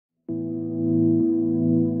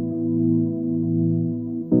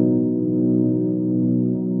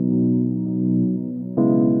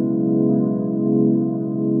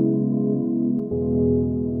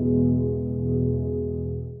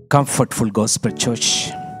Comfortful Gospel Church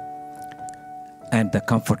and the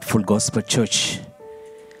Comfortful Gospel Church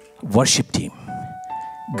worship team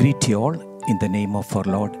greet you all in the name of our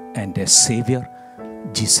Lord and Savior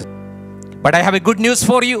Jesus. But I have a good news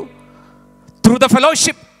for you. Through the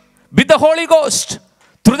fellowship with the Holy Ghost,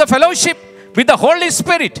 through the fellowship with the Holy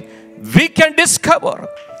Spirit, we can discover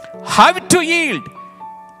how to yield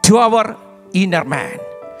to our inner man.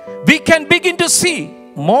 We can begin to see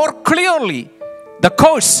more clearly the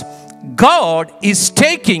course God is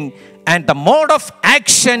taking and the mode of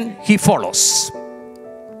action He follows.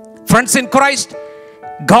 Friends in Christ,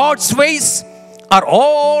 God's ways are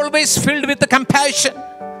always filled with compassion.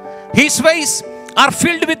 His ways are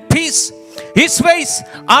filled with peace. His ways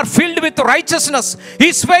are filled with righteousness.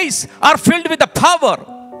 His ways are filled with the power.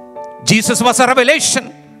 Jesus was a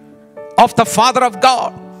revelation of the Father of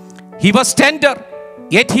God. He was tender,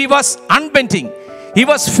 yet He was unbending. He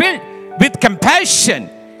was filled with compassion.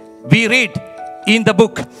 We read in the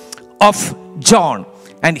book of John.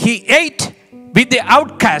 And He ate with the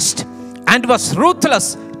outcast and was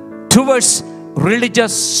ruthless towards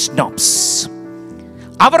religious snobs.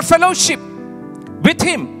 Our fellowship with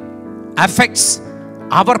Him affects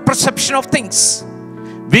our perception of things.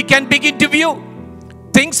 We can begin to view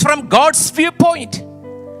things from God's viewpoint.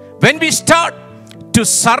 When we start to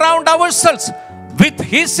surround ourselves with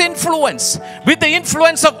His influence, with the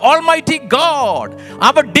influence of Almighty God,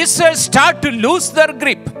 our desires start to lose their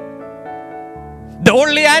grip. The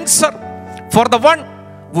only answer for the one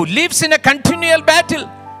who lives in a continual battle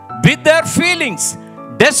with their feelings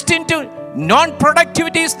destined to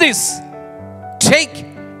non-productivity is this: take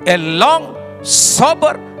a long,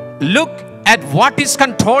 sober look at what is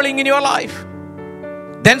controlling in your life.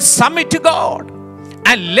 Then submit to God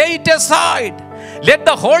and lay it aside. Let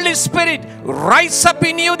the Holy Spirit rise up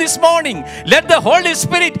in you this morning. Let the Holy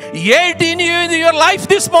Spirit aid in you in your life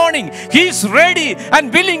this morning. He is ready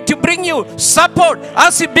and willing to bring you support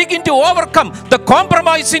as you begin to overcome the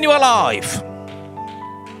compromise in your life.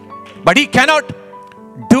 But He cannot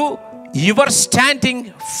do your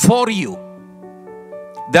standing for you.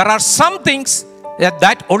 There are some things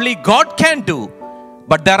that only God can do,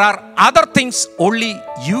 but there are other things only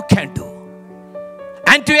you can do.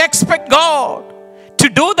 And to expect God to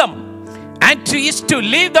do them and to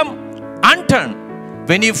leave them undone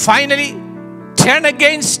when you finally turn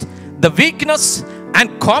against the weakness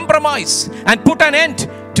and compromise and put an end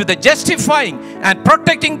to the justifying and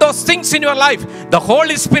protecting those things in your life, the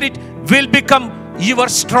Holy Spirit will become your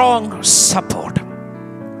strong support.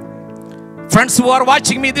 Friends who are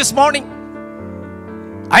watching me this morning,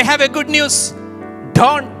 I have a good news.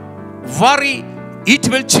 Don't worry, it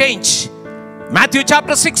will change. Matthew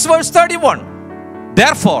chapter 6 verse 31.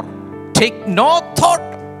 Therefore, take no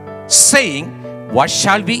thought, saying, what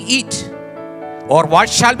shall we eat? Or what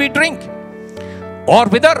shall we drink? Or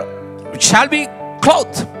whither shall we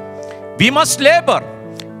clothe? We must labor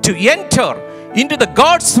to enter into the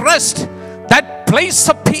God's rest, that place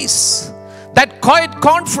of peace, that quiet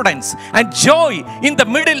confidence and joy in the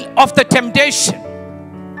middle of the temptation.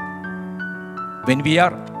 When we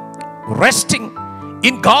are resting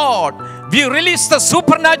in God, we release the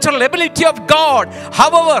supernatural ability of God.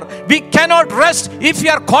 However, we cannot rest if we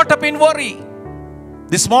are caught up in worry.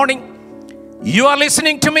 This morning, you are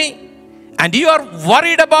listening to me and you are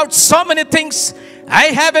worried about so many things. I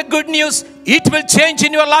have a good news. It will change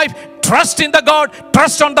in your life. Trust in the God.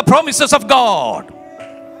 Trust on the promises of God.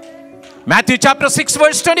 Matthew chapter 6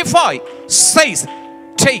 verse 25 says,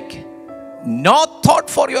 take no thought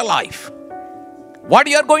for your life. What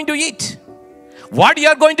you are going to eat, what you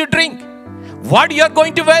are going to drink, what you are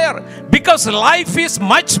going to wear, because life is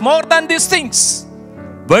much more than these things.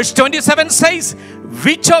 Verse 27 says,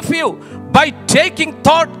 which of you by taking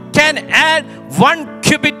thought can add 1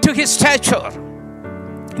 cubit to his stature?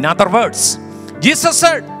 In other words, Jesus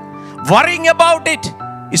said, worrying about it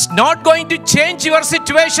is not going to change your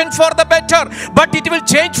situation for the better, but it will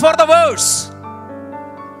change for the worse.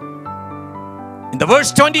 In the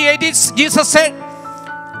verse 28, Jesus said,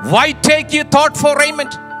 why take you thought for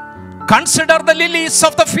raiment? Consider the lilies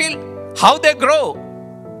of the field, how they grow.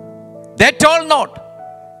 They toil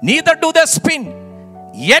not, neither do they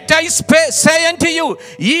spin. Yet I say unto you,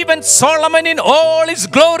 even Solomon in all his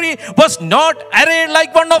glory was not arrayed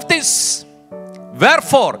like one of these.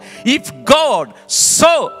 Wherefore, if God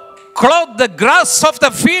so clothe the grass of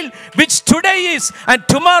the field, which today is and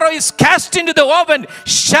tomorrow is cast into the oven,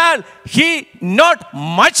 shall He not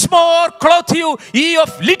much more clothe you, ye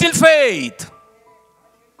of little faith?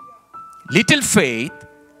 Little faith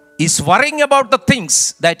is worrying about the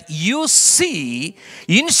things that you see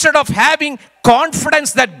instead of having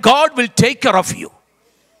confidence that God will take care of you.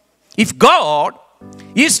 If God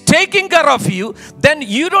is taking care of you, then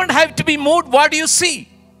you don't have to be moved what you see.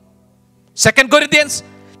 2 Corinthians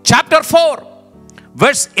chapter 4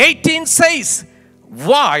 verse 18 says,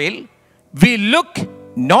 while we look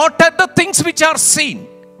not at the things which are seen,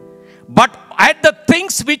 but at the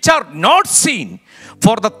things which are not seen.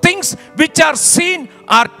 For the things which are seen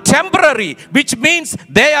are temporary, which means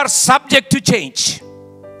they are subject to change.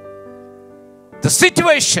 The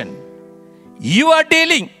situation you are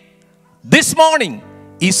dealing this morning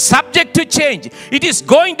is subject to change. It is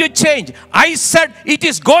going to change. I said it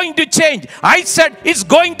is going to change. I said it's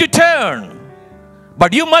going to turn.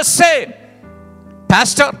 But you must say,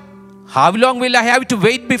 Pastor, how long will I have to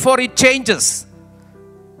wait before it changes?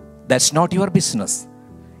 That's not your business.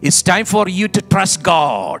 It's time for you to trust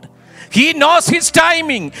God. He knows His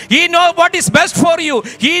timing. He knows what is best for you.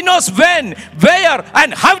 He knows when, where,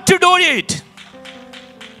 and how to do it.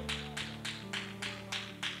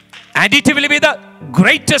 And it will be the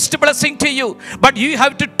greatest blessing to you. But you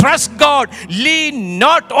have to trust God. Lean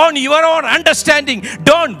not on your own understanding.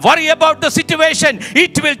 Don't worry about the situation.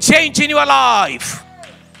 It will change in your life.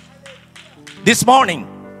 This morning,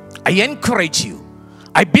 I encourage you.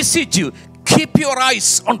 I beseech you. Keep your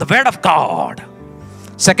eyes on the Word of God.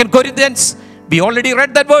 2 Corinthians, we already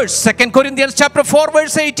read that verse. 2 Corinthians chapter 4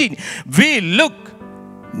 verse 18. We look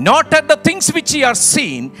not at the things which are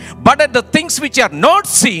seen, but at the things which are not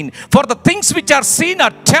seen. For the things which are seen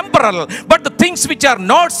are temporal, but the things which are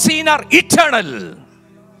not seen are eternal.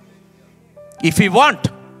 If we want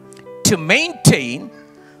to maintain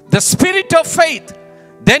the spirit of faith,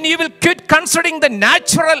 then you will quit considering the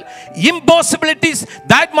natural impossibilities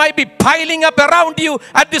that might be piling up around you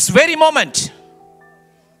at this very moment.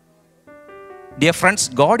 Dear friends,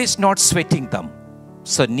 God is not sweating them,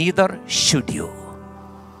 so neither should you.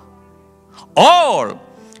 All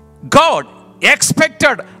God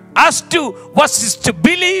expected us to was to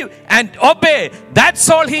believe and obey. That's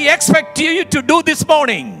all He expects you to do this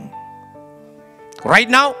morning. Right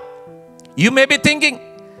now, you may be thinking,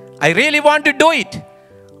 I really want to do it.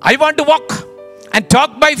 I want to walk and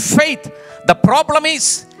talk by faith. The problem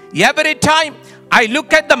is, every time I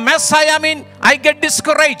look at the mess I am in, I get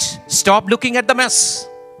discouraged. Stop looking at the mess.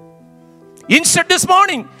 Instead, this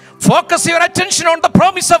morning, focus your attention on the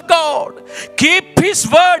promise of God. Keep His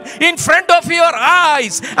word in front of your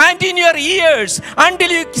eyes and in your ears until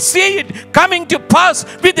you see it coming to pass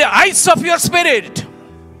with the eyes of your spirit.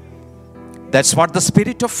 That's what the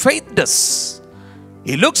spirit of faith does.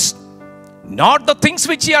 He looks not the things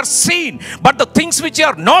which you are seen, but the things which you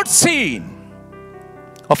are not seen.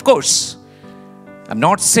 Of course, I'm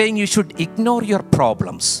not saying you should ignore your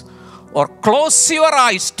problems or close your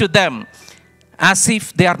eyes to them as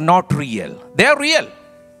if they are not real. They are real.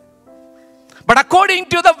 But according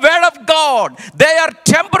to the word of God, they are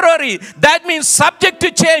temporary. That means subject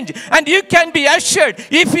to change. And you can be assured,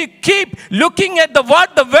 if you keep looking at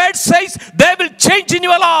what the word says, they will change in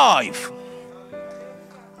your life.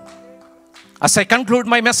 As I conclude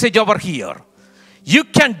my message over here, you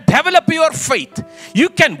can develop your faith. You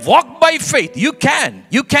can walk by faith. You can.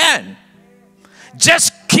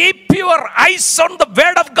 Just keep your eyes on the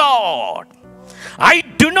word of God. I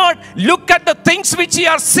do not look at the things which you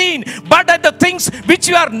are seen, but at the things which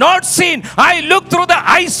you are not seen. I look through the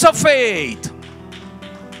eyes of faith.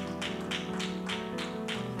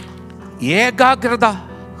 ഏകാഗ്രത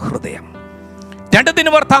ഹൃദയം. 2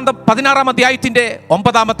 ദിനവൃത്താന്തം 16-ാം അധ്യായത്തിന്റെ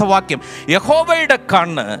 9-ാമത്തെ വാക്യം. യഹോവയുടെ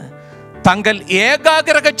കണ്ണ് തങ്ങൾ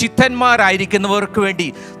ഏകാഗ്രത ചിത്തന്മാരായിരിക്കുന്നവർക്ക് വേണ്ടി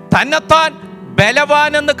തന്നെത്താൻ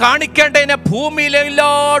ബലവാനെന്ന് കാണിക്കേണ്ടതിനെ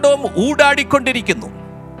ഭൂമിയിലെല്ലായിടവും ഊടാടിക്കൊണ്ടിരിക്കുന്നു.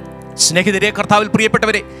 സ്നേഹിതരെ, കർത്താവിൽ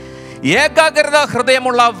പ്രിയപ്പെട്ടവരെ, ഏകാഗ്രത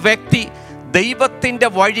ഹൃദയമുള്ള വ്യക്തി ദൈവത്തിൻ്റെ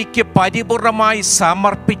വഴിക്ക് പരിപൂർണമായി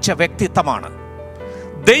സമർപ്പിച്ച വ്യക്തിത്വമാണ്.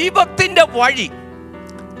 ദൈവത്തിൻ്റെ വഴി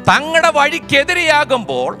തങ്ങളുടെ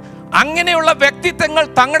വഴിക്കെതിരെയാകുമ്പോൾ അങ്ങനെയുള്ള വ്യക്തിത്വങ്ങൾ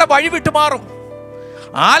തങ്ങളുടെ വഴി വിട്ടുമാറും.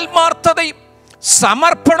 ആത്മാർത്ഥതയും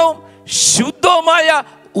സമർപ്പണവും ശുദ്ധവുമായ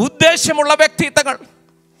ഉദ്ദേശമുള്ള വ്യക്തിത്വങ്ങൾ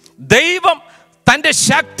ദൈവം തൻ്റെ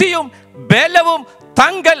ശക്തിയും ബലവും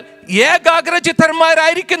തങ്ങൾ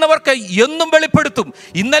ഏകാഗ്രചിത്തന്മാരായിരിക്കുന്നവർക്ക് എന്നും വെളിപ്പെടുത്തും.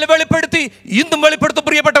 ഇന്നലെ വെളിപ്പെടുത്തി, ഇന്നും വെളിപ്പെടുത്തും.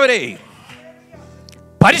 പ്രിയപ്പെട്ടവരെ,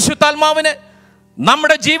 പരിശുദ്ധാത്മാവിനെ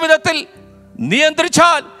നമ്മുടെ ജീവിതത്തിൽ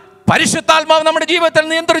നിയന്ത്രിച്ചാൽ, പരിശുദ്ധാത്മാവ് നമ്മുടെ ജീവിതത്തിൽ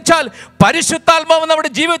നിയന്ത്രിച്ചാൽ, പരിശുദ്ധാത്മാവ്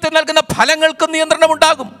നമ്മുടെ ജീവിതത്തിൽ നൽകുന്ന ഫലങ്ങൾക്ക്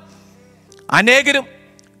നിയന്ത്രണമുണ്ടാകും. അനേകരും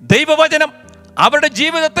ദൈവവചനം അവരുടെ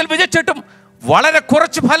ജീവിതത്തിൽ വിജയിച്ചിട്ടും വളരെ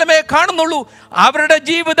കുറച്ച് ഫലമേ കാണുന്നുള്ളൂ. അവരുടെ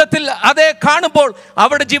ജീവിതത്തിൽ അതേ കാണുമ്പോൾ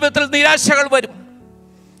അവരുടെ ജീവിതത്തിൽ നിരാശകൾ വരും.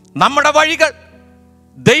 നമ്മുടെ വഴികൾ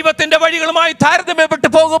ദൈവത്തിൻ്റെ വഴികളുമായി താരതമ്യപ്പെട്ടു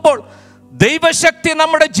പോകുമ്പോൾ ദൈവശക്തി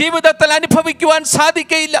നമ്മുടെ ജീവിതത്തിൽ അനുഭവിക്കുവാൻ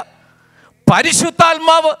സാധിക്കയില്ല.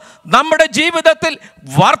 പരിശുദ്ധാത്മാവ് നമ്മുടെ ജീവിതത്തിൽ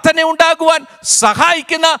വർധന ഉണ്ടാകുവാൻ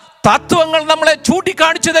സഹായിക്കുന്ന തത്വങ്ങൾ നമ്മളെ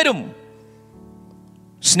ചൂണ്ടിക്കാണിച്ചു തരും.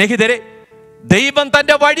 സ്നേഹിതരെ, ദൈവം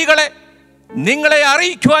തൻ്റെ വഴികളെ നിങ്ങളെ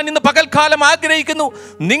അറിയിക്കുവാൻ ഇന്ന് പകൽക്കാലം ആഗ്രഹിക്കുന്നു.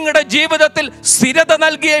 നിങ്ങളുടെ ജീവിതത്തിൽ സ്ഥിരത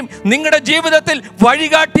നൽകുകയും നിങ്ങളുടെ ജീവിതത്തിൽ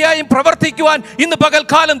വഴികാട്ടിയായും പ്രവർത്തിക്കുവാൻ ഇന്ന്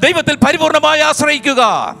പകൽക്കാലം ദൈവത്തിൽ പരിപൂർണമായി ആശ്രയിക്കുക.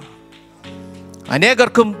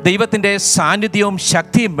 അനേകർക്കും ദൈവത്തിൻ്റെ സാന്നിധ്യവും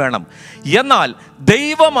ശക്തിയും വേണം. എന്നാൽ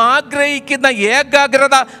ദൈവം ആഗ്രഹിക്കുന്ന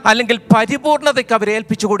ഏകാഗ്രത അല്ലെങ്കിൽ പരിപൂർണതയ്ക്ക് അവരെ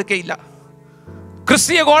ഏൽപ്പിച്ചു കൊടുക്കുകയില്ല.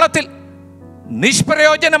 ക്രിസ്തീയ കോളത്തിൽ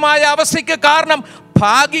നിഷ്പ്രയോജനമായ അവസ്ഥയ്ക്ക് കാരണം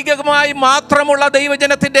ഭാഗികമായി മാത്രമുള്ള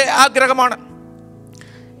ദൈവജനത്തിൻ്റെ ആഗ്രഹമാണ്.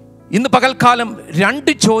 ഇന്ന് പകൽക്കാലം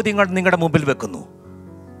 2 ചോദ്യങ്ങൾ നിങ്ങളുടെ മുമ്പിൽ വെക്കുന്നു.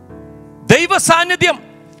 ദൈവ സാന്നിധ്യം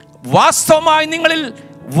വാസ്തവമായി നിങ്ങളിൽ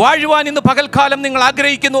വാഴുവാൻ ഇന്ന് പകൽക്കാലം നിങ്ങൾ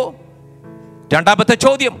ആഗ്രഹിക്കുന്നു. രണ്ടാമത്തെ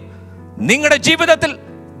ചോദ്യം, നിങ്ങളുടെ ജീവിതത്തിൽ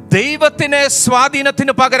ദൈവത്തിൻ്റെ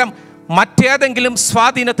സ്വാധീനത്തിന് പകരം മറ്റേതെങ്കിലും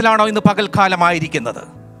സ്വാധീനത്തിലാണോ ഇന്ന് പകൽക്കാലമായിരിക്കുന്നത്?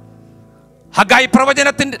 ഹഗായി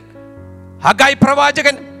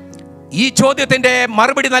പ്രവാചകൻ ഈ ചോദ്യത്തിൻ്റെ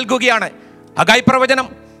മറുപടി നൽകുകയാണ്. ഹഗായി പ്രവചനം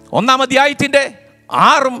 1-ാം അധ്യായത്തിൻ്റെ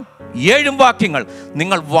 6-ഉം 7-ഉം വാക്യങ്ങൾ.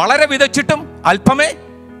 നിങ്ങൾ വളരെ വിതച്ചിട്ടും അല്പമേ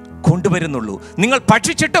കൊണ്ടുവരുന്നുള്ളൂ. നിങ്ങൾ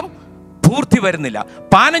ഭക്ഷിച്ചിട്ടും പൂർത്തി വരുന്നില്ല.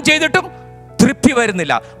 പാനം ചെയ്തിട്ടും തൃപ്തി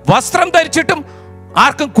വരുന്നില്ല. വസ്ത്രം ധരിച്ചിട്ടും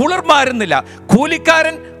ആർക്കും കുളിർമാറുന്നില്ല.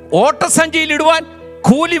 കൂലിക്കാരൻ ഓട്ടസഞ്ചിയിലിടുവാൻ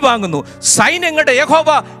കൂലി വാങ്ങുന്നു. സൈന്യങ്ങളുടെ യഹോവ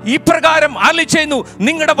ഇപ്രകാരം അരുളിച്ചെയ്യുന്നു,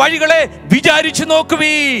 നിങ്ങളുടെ വഴികളെ വിചാരിച്ചു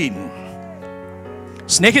നോക്കുവീൻ.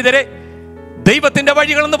 സ്നേഹിതരെ, ദൈവത്തിൻ്റെ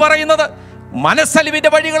വഴികൾ എന്ന് പറയുന്നത് മനസ്സലിവിൻ്റെ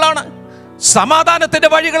വഴികളാണ്, സമാധാനത്തിൻ്റെ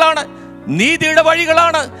വഴികളാണ്, നീതിയുടെ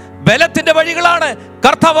വഴികളാണ്, ബലത്തിൻ്റെ വഴികളാണ്.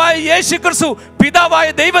 കർത്താവായ യേശുക്രിസ്തു പിതാവായ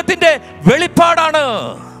ദൈവത്തിൻ്റെ വെളിപ്പാടാണ്.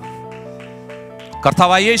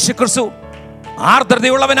 കർത്താവായ യേശുക്രിസ്തു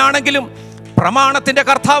ആർദ്രതയുള്ളവനാണെങ്കിലും പ്രമാണത്തിൻ്റെ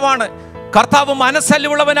കർത്താവാണ്. കർത്താവ്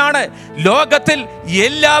മനസ്സലിവുള്ളവനാണ്. ലോകത്തിൽ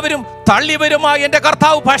എല്ലാവരും തള്ളിവരുമായി എൻ്റെ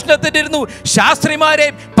കർത്താവ് ഭക്ഷണത്തിനിരുന്നു.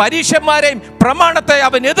 ശാസ്ത്രിമാരെയും പരീക്ഷന്മാരെയും പ്രമാണത്തെ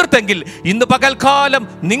അവൻ എതിർത്തെങ്കിൽ ഇന്ന് പകൽക്കാലം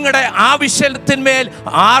നിങ്ങളുടെ ആവശ്യത്തിന്മേൽ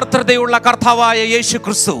ആർദ്രതയുള്ള കർത്താവായ യേശു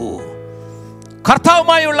ക്രിസ്തു,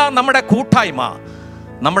 കർത്താവുമായുള്ള നമ്മുടെ കൂട്ടായ്മ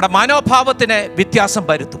നമ്മുടെ മനോഭാവത്തിന് വ്യത്യാസം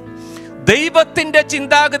വരുത്തും. ദൈവത്തിൻ്റെ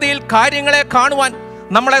ചിന്താഗതിയിൽ കാര്യങ്ങളെ കാണുവാൻ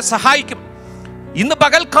നമ്മളെ സഹായിക്കും. ഇന്ന്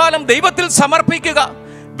പകൽക്കാലം ദൈവത്തിൽ സമർപ്പിക്കുക.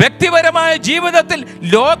 വ്യക്തിപരമായ ജീവിതത്തിൽ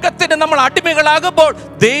ലോകത്തിന് നമ്മൾ അടിമകളാകുമ്പോൾ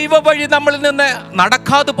ദൈവ വഴി നമ്മളിൽ നിന്ന്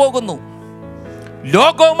നടക്കാതെ പോകുന്നു.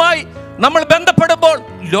 ലോകവുമായി നമ്മൾ ബന്ധപ്പെടുമ്പോൾ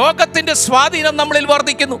ലോകത്തിൻ്റെ സ്വാധീനം നമ്മളിൽ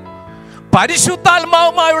വർദ്ധിക്കുന്നു.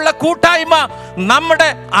 പരിശുദ്ധാത്മാവുമായുള്ള കൂട്ടായ്മ നമ്മുടെ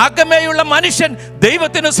അകമേയുള്ള മനുഷ്യൻ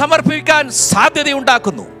ദൈവത്തിന് സമർപ്പിക്കാൻ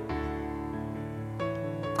സാധ്യതയുണ്ടാക്കുന്നു.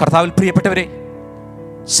 കർത്താവിൽ പ്രിയപ്പെട്ടവരെ,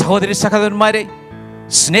 സഹോദരി സഹോദരന്മാരെ,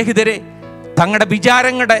 സ്നേഹിതരെ, തങ്ങളുടെ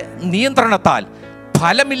വിചാരങ്ങളുടെ നിയന്ത്രണത്താൽ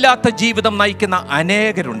ഫലമില്ലാത്ത ജീവിതം നയിക്കുന്ന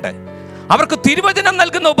അനേകരുണ്ട്. അവർക്ക് തിരുവചനം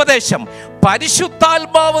നൽകുന്ന ഉപദേശം,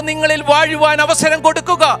 പരിശുദ്ധാത്മാവ് നിങ്ങളിൽ വാഴുവാൻ അവസരം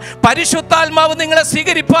കൊടുക്കുക. പരിശുദ്ധാത്മാവ് നിങ്ങളെ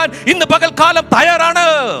സ്വീകരിപ്പാൻ ഇന്ന് പകൽക്കാലം തയ്യാറാണ്.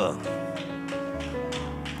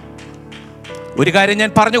 ഒരു കാര്യം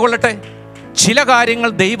ഞാൻ പറഞ്ഞുകൊള്ളട്ടെ, ചില കാര്യങ്ങൾ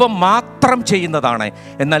ദൈവം മാത്രം ചെയ്യുന്നതാണ്.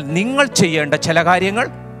 എന്നാൽ നിങ്ങൾ ചെയ്യേണ്ട ചില കാര്യങ്ങൾ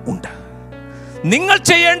ഉണ്ട്. നിങ്ങൾ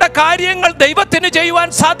ചെയ്യേണ്ട കാര്യങ്ങൾ ദൈവത്തിന് ചെയ്യുവാൻ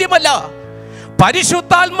സാധ്യമല്ല.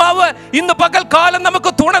 പരിശുദ്ധാത്മാവ് ഇന്ന് പകൽക്കാലം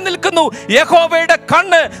നമുക്ക് തുണ നിൽക്കുന്നു. യഹോവയുടെ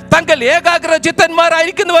കണ്ണ് തങ്ങൾ ഏകാഗ്ര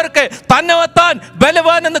ചിത്തന്മാരായിരിക്കുന്നവർക്ക് തന്നെത്താൻ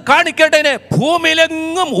ബലവാൻ എന്ന് കാണിക്കേണ്ടതിന്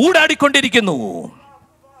ഭൂമിയിലെങ്ങും ഊടാടിക്കൊണ്ടിരിക്കുന്നു.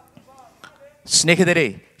 സ്നേഹിതരെ,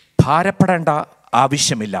 ഭാരപ്പെടേണ്ട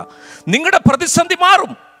ആവശ്യമില്ല. നിങ്ങളുടെ പ്രതിസന്ധി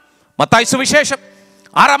മാറും. മത്തായി സുവിശേഷം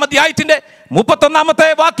 6-ാം അധ്യായത്തിന്റെ 31-ാമത്തെ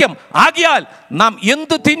വാക്യം, ആകിയാൽ നാം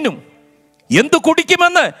എന്തു തിന്നും എന്തു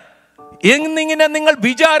കുടിക്കുമെന്ന് എന്നിങ്ങനെ നിങ്ങൾ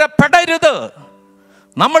വിചാരപ്പെടരുത്.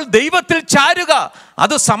 നമ്മൾ ദൈവത്തിൽ ചാരുക.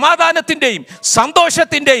 അത് സമാധാനത്തിൻ്റെയും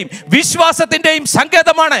സന്തോഷത്തിൻ്റെയും വിശ്വാസത്തിൻ്റെയും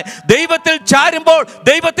സങ്കേതമാണ്. ദൈവത്തിൽ ചാരുമ്പോൾ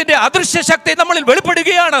ദൈവത്തിൻ്റെ അദൃശ്യ ശക്തി നമ്മളിൽ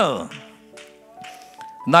വെളിപ്പെടുകയാണ്.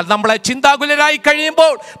 എന്നാൽ നമ്മളെ ചിന്താകുലരായി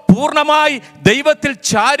കഴിയുമ്പോൾ പൂർണ്ണമായി ദൈവത്തിൽ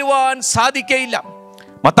ചാരുവാൻ സാധിക്കയില്ല.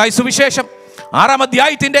 മത്തായി സുവിശേഷം 6-ാം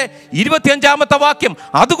അധ്യായത്തിന്റെ 25-ാമത്തെ വാക്യം,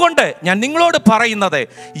 അതുകൊണ്ട് ഞാൻ നിങ്ങളോട് പറയുന്നത്,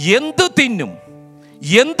 എന്തു തിന്നും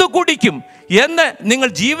എന്തു കുടിക്കും എന്ന് നിങ്ങൾ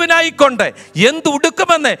ജീവനായിക്കൊണ്ട് എന്ത്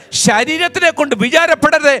ഉടുക്കുമെന്ന് ശരീരത്തിനെ കൊണ്ട്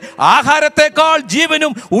വിചാരപ്പെടരുത്. ആഹാരത്തെക്കാൾ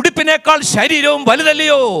ജീവനും ഉടുപ്പിനേക്കാൾ ശരീരവും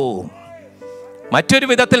വലുതല്ലയോ? മറ്റൊരു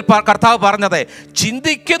വിധത്തിൽ കർത്താവ് പറഞ്ഞത്,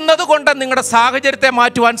 ചിന്തിക്കുന്നത് കൊണ്ട് നിങ്ങളുടെ സാഹചര്യത്തെ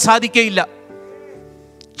മാറ്റുവാൻ സാധിക്കയില്ല.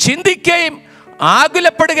 ചിന്തിക്കുകയും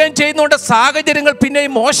ആകുലപ്പെടുകയും ചെയ്യുന്നതുകൊണ്ട് സാഹചര്യങ്ങൾ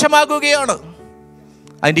പിന്നെയും മോശമാകുകയാണ്.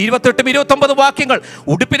 അതിൻ്റെ 28-29 വാക്യങ്ങൾ,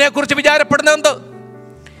 ഉടുപ്പിനെ കുറിച്ച് വിചാരപ്പെടുന്നത് എന്ത്?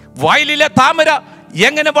 വയലിലെ താമര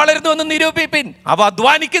എങ്ങനെ വളരുന്നു എന്ന് നിരൂപിപ്പിൻ. അവ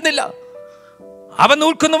അധ്വാനിക്കുന്നില്ല, അവ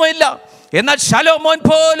നൂൽക്കുന്നുമില്ല. എന്നാൽ ശലോമോൻ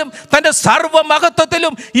പോലും തൻ്റെ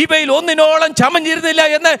സർവ്വമഹത്വത്തിലും ഇവയിൽ ഒന്നിനോളം ചമഞ്ഞിരുന്നില്ല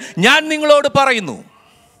എന്ന് ഞാൻ നിങ്ങളോട് പറയുന്നു.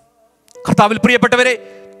 കർത്താവിൽ പ്രിയപ്പെട്ടവരെ,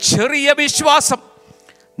 ചെറിയ വിശ്വാസം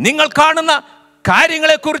നിങ്ങൾ കാണുന്ന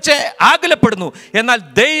കാര്യങ്ങളെക്കുറിച്ച് ആകുലപ്പെടുന്നു. എന്നാൽ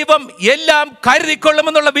ദൈവം എല്ലാം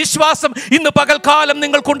കരുതിക്കൊള്ളുമെന്നുള്ള വിശ്വാസം ഇന്ന് പകൽക്കാലം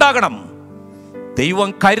നിങ്ങൾക്കുണ്ടാകണം. ദൈവം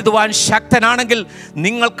കരുതുവാൻ ശക്തനാണെങ്കിൽ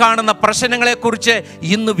നിങ്ങൾ കാണുന്ന പ്രശ്നങ്ങളെക്കുറിച്ച്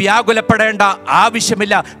ഇന്ന് വ്യാകുലപ്പെടേണ്ട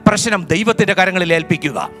ആവശ്യമില്ല. പ്രശ്നം ദൈവത്തിൻ്റെ കരങ്ങളിൽ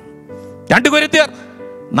ഏൽപ്പിക്കുക. 2 കൊരിന്ത്യർ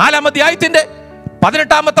 4-ാം അധ്യായത്തിൻ്റെ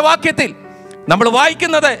 18-ാമത്തെ വാക്യത്തിൽ നമ്മൾ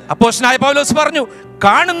വായിക്കുന്നത്, അപ്പോസ്തലനായ പൗലോസ് പറഞ്ഞു,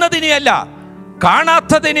 കാണുന്നതിനെയല്ല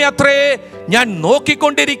കാണാത്തതിനെ അത്രേ ഞാൻ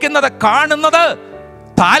നോക്കിക്കൊണ്ടിരിക്കുന്നത്. കാണുന്നത്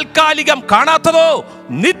താൽക്കാലികം, കാണാത്തതോ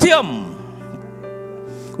നിത്യം.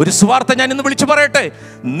 ഒരു സുവാർത്ത ഞാൻ ഇന്ന് വിളിച്ചു പറയട്ടെ.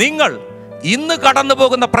 നിങ്ങൾ ഇന്ന് കടന്നു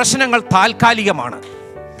പോകുന്ന പ്രശ്നങ്ങൾ താൽക്കാലികമാണ്.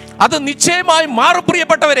 അത് നിശ്ചയമായി മാറും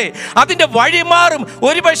പ്രിയപ്പെട്ടവരെ. അതിൻ്റെ വഴി മാറും.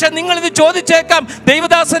 ഒരുപക്ഷെ നിങ്ങൾ ഇത് ചോദിച്ചേക്കാം,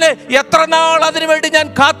 ദൈവദാസനെ എത്ര നാൾ അതിനു വേണ്ടി ഞാൻ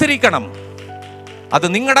കാത്തിരിക്കണം? അത്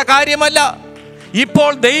നിങ്ങളുടെ കാര്യമല്ല.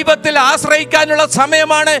 ഇപ്പോൾ ദൈവത്തിൽ ആശ്രയിക്കാനുള്ള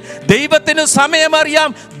സമയമാണ്. ദൈവത്തിന് സമയമറിയാം.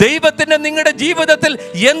 ദൈവത്തിന് നിങ്ങളുടെ ജീവിതത്തിൽ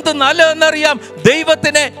എന്ത് നല്ലതെന്നറിയാം.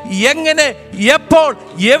 ദൈവത്തിന് എങ്ങനെ, എപ്പോൾ,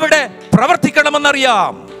 എവിടെ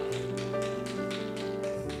പ്രവർത്തിക്കണമെന്നറിയാം.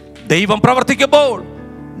 ദൈവം പ്രവർത്തിക്കുമ്പോൾ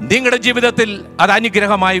നിങ്ങളുടെ ജീവിതത്തിൽ അത്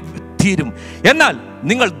അനുഗ്രഹമായി തീരും. എന്നാൽ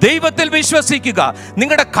നിങ്ങൾ ദൈവത്തിൽ വിശ്വസിക്കുക.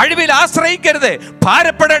 നിങ്ങളുടെ കഴിവിൽ ആശ്രയിക്കരുത്.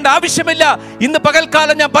 ഭാരപ്പെടേണ്ട ആവശ്യമില്ല. ഇന്ന്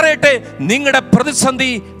പകൽക്കാലം ഞാൻ പറയട്ടെ, നിങ്ങളുടെ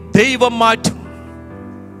പ്രതിസന്ധി ദൈവം മാറ്റും.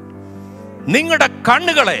 നിങ്ങളുടെ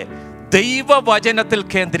കണ്ണുകളെ ദൈവവചനത്തിൽ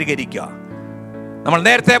കേന്ദ്രീകരിക്കുക. നമ്മൾ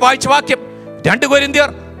നേരത്തെ വായിച്ച വാക്യം 2 കൊരിന്ത്യർ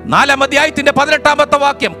 4-ാം അധ്യായത്തിന്റെ 18-ാമത്തെ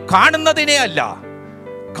വാക്യം, കാണുന്നതിനെ അല്ല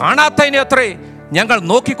കാണാത്തതിനെ അത്രേ ഞങ്ങൾ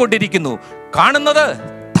നോക്കിക്കൊണ്ടിരിക്കുന്നു. കാണുന്നത്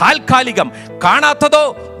താൽക്കാലികം, കാണാത്തതോ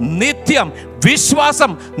നിത്യം.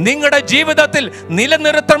 വിശ്വാസം നിങ്ങളുടെ ജീവിതത്തിൽ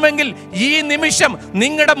നിലനിർത്തണമെങ്കിൽ ഈ നിമിഷം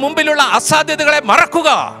നിങ്ങളുടെ മുമ്പിലുള്ള അസാധ്യതകളെ മറക്കുക.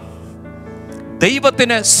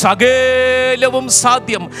 ദൈവത്തിന് സകലവും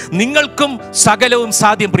സാധ്യം. നിങ്ങൾക്കും സകലവും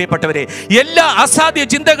സാധ്യം പ്രിയപ്പെട്ടവരെ. എല്ലാ അസാധ്യ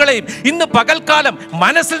ചിന്തകളെയും ഇന്ന് പകൽക്കാലം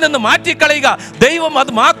മനസ്സിൽ നിന്ന് മാറ്റിക്കളയുക. ദൈവം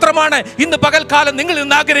അത് മാത്രമാണ് ഇന്ന് പകൽക്കാലം നിങ്ങൾ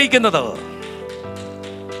ഇന്ന് ആഗ്രഹിക്കുന്നത്.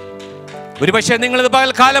 ഒരുപക്ഷെ നിങ്ങളിത്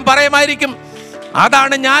പകൽക്കാലം പറയുമായിരിക്കും,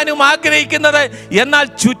 അതാണ് ഞാനും ആഗ്രഹിക്കുന്നത്. എന്നാൽ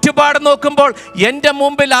ചുറ്റുപാട് നോക്കുമ്പോൾ എൻ്റെ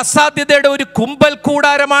മുമ്പിൽ അസാധ്യതയുടെ ഒരു കുമ്പൽ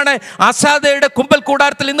കൂടാരമാണ്. അസാധ്യതയുടെ കുമ്പൽ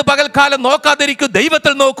കൂടാരത്തിൽ ഇന്ന് പകൽക്കാലം നോക്കാതിരിക്കൂ,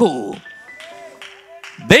 ദൈവത്തിൽ നോക്കൂ.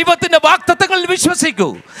 ദൈവത്തിന്റെ വാഗ്ദത്തങ്ങളിൽ വിശ്വസിക്കൂ.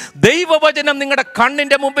 ദൈവവചനം നിങ്ങളുടെ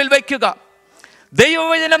കണ്ണിന്റെ മുമ്പിൽ വയ്ക്കുക.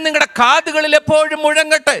 ദൈവവചനം നിങ്ങളുടെ കാതുകളിൽ എപ്പോഴും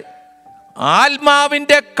മുഴങ്ങട്ടെ.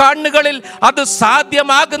 ആത്മാവിന്റെ കണ്ണുകളിൽ അത്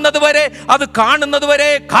സാധ്യമാകുന്നത് വരെ, അത് കാണുന്നത് വരെ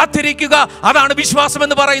കാത്തിരിക്കുക. അതാണ് വിശ്വാസം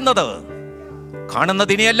എന്ന് പറയുന്നത്.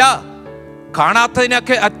 കാണുന്നതിനെയല്ല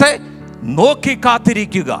കാണാത്തതിനൊക്കെ അത്തെ നോക്കി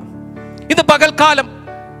കാത്തിരിക്കുക. ഇത് പകൽക്കാലം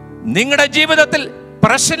നിങ്ങളുടെ ജീവിതത്തിൽ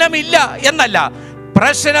പ്രശ്നമില്ല എന്നല്ല,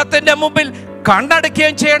 പ്രശ്നത്തിന്റെ മുമ്പിൽ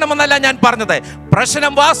കണ്ണടക്കുകയും ചെയ്യണമെന്നല്ല ഞാൻ പറഞ്ഞത്.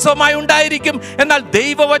 പ്രശ്നം വാസ്തവമായി ഉണ്ടായിരിക്കും. എന്നാൽ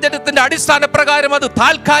ദൈവവചനത്തിന്റെ അടിസ്ഥാന പ്രകാരം അത്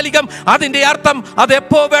താൽക്കാലികം. അതിന്റെ അർത്ഥം അത്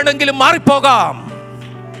എപ്പോ വേണമെങ്കിലും മാറിപ്പോകാം.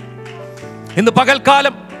 ഇന്ന്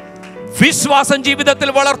പകൽക്കാലം വിശ്വാസം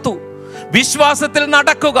ജീവിതത്തിൽ വളർത്തൂ. വിശ്വാസത്തിൽ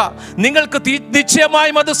നടക്കുക. നിങ്ങൾക്ക്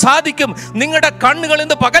നിശ്ചയമായും അത് സാധിക്കും. നിങ്ങളുടെ കണ്ണുകൾ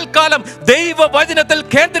ഇന്ന് പകൽക്കാലം ദൈവവചനത്തിൽ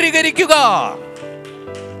കേന്ദ്രീകരിക്കുക.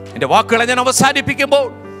 എന്റെ വാക്കുകളെ ഞാൻ അവസാനിപ്പിക്കുമ്പോൾ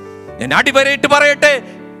ഞാൻ അടിവരയിട്ട് പറയട്ടെ,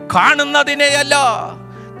 കാണുന്നതിനെയല്ല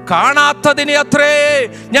കാണാത്തതിനെ അത്രേ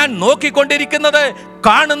ഞാൻ നോക്കിക്കൊണ്ടിരിക്കുന്നത്.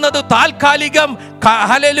 കാണുന്നത് താൽക്കാലികം,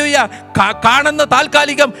 ഹല്ലേലൂയ, കാണുന്ന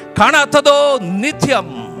താൽക്കാലികം, കാണാത്തതോ നിത്യം.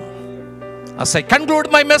 As I conclude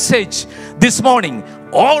my message this morning,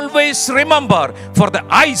 always remember, for the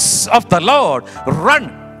eyes of the Lord run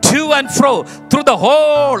to and fro through the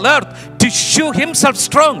whole earth to shew himself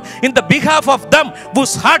strong in the behalf of them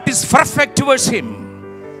whose heart is perfect towards him.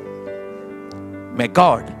 May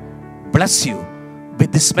God bless you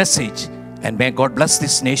with this message, and may God bless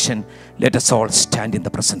this nation. Let us all stand in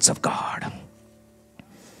the presence of God.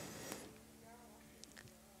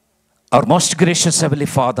 Our most gracious Heavenly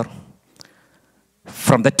Father,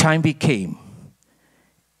 from the time we came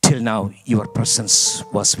till now, your presence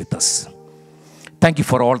was with us. Thank you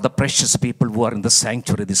for all the precious people who are in the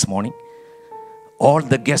sanctuary this morning, all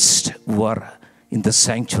the guests who are in the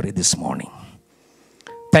sanctuary this morning.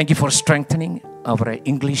 Thank you for strengthening our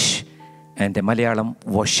English and Malayalam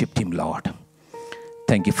worship team, Lord.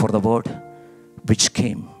 Thank you for the word which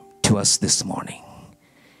came to us this morning.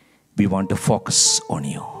 We want to focus on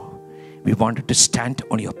you. We wanted to stand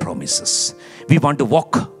on your promises. We want to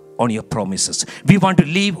walk on your promises. We want to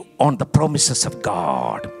live on the promises of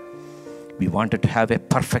God. We wanted to have a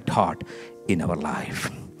perfect heart in our life.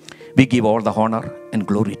 We give all the honor and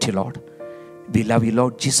glory to you, Lord. We love you,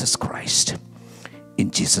 Lord Jesus Christ. In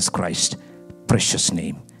Jesus Christ's precious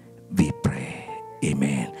name we pray.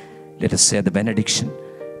 Amen. Let us say the benediction.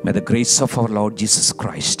 May the grace of our Lord Jesus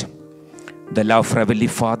Christ, the love of our Heavenly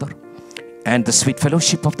Father, and the sweet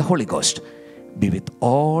fellowship of the Holy Ghost be with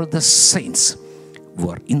all the saints who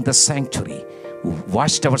are in the sanctuary, who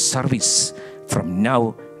watched our service from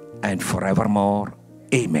now and forevermore.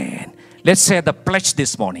 Amen. Let's say the pledge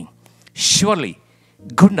this morning. Surely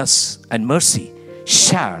goodness and mercy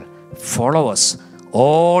shall follow us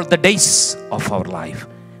all the days of our life,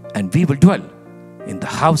 and we will dwell in the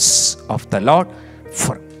house of the Lord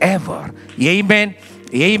forever. Amen,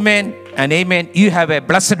 amen, and amen. You have a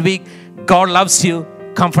blessed week. God loves you.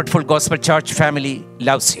 Comfortful Gospel Church family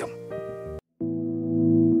loves you.